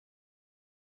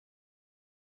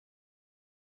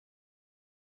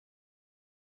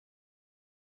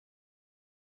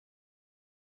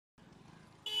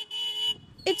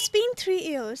It's been 3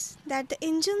 years that the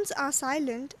engines are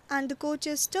silent and the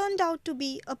coaches turned out to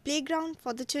be a playground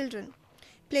for the children,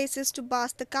 places to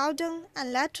bask the cow dung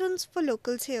and latrines for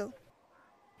locals here.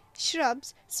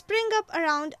 Shrubs spring up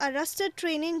around a rusted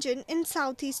train engine in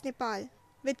southeast Nepal,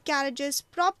 with carriages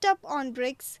propped up on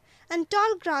bricks and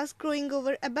tall grass growing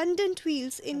over abundant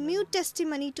wheels in mute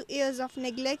testimony to years of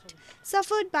neglect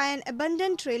suffered by an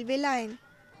abundant railway line.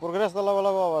 Progress त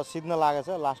लगभग अब सिद्ध लागेछ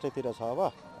लास्टैतिर छ अब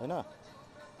हैन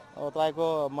अब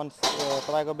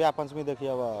तपाईको बिहा पञ्चमीदेखि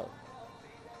अब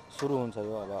सुरु हुन्छ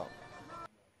यो अब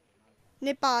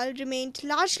Nepal remained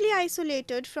largely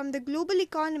isolated from the global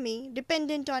economy,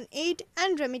 dependent on aid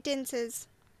and remittances.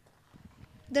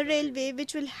 The railway,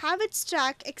 which will have its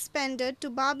track expanded to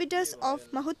Bardibas of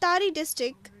Mahottari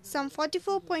district, some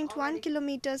 44.1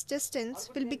 kilometers distance,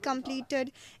 will be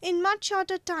completed in much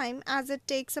shorter time as it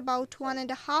takes about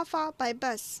 1.5 hours by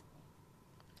bus.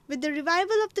 With the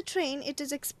revival of the train, it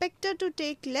is expected to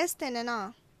take less than an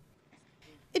hour.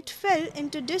 It fell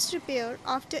into disrepair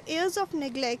after years of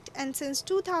neglect, and since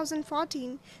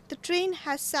 2014 the train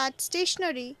has sat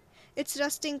stationary, its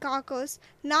rusting carcass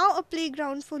now a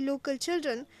playground for local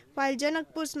children while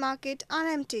Janakpur's market are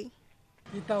empty.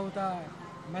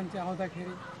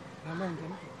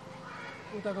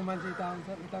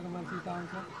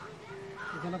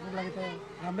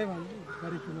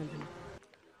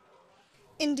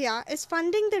 India is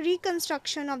funding the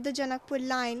reconstruction of the Janakpur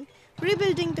line,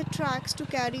 rebuilding the tracks to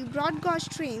carry broad gauge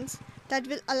trains that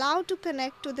will allow to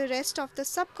connect to the rest of the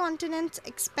subcontinent's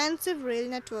expansive rail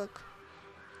network.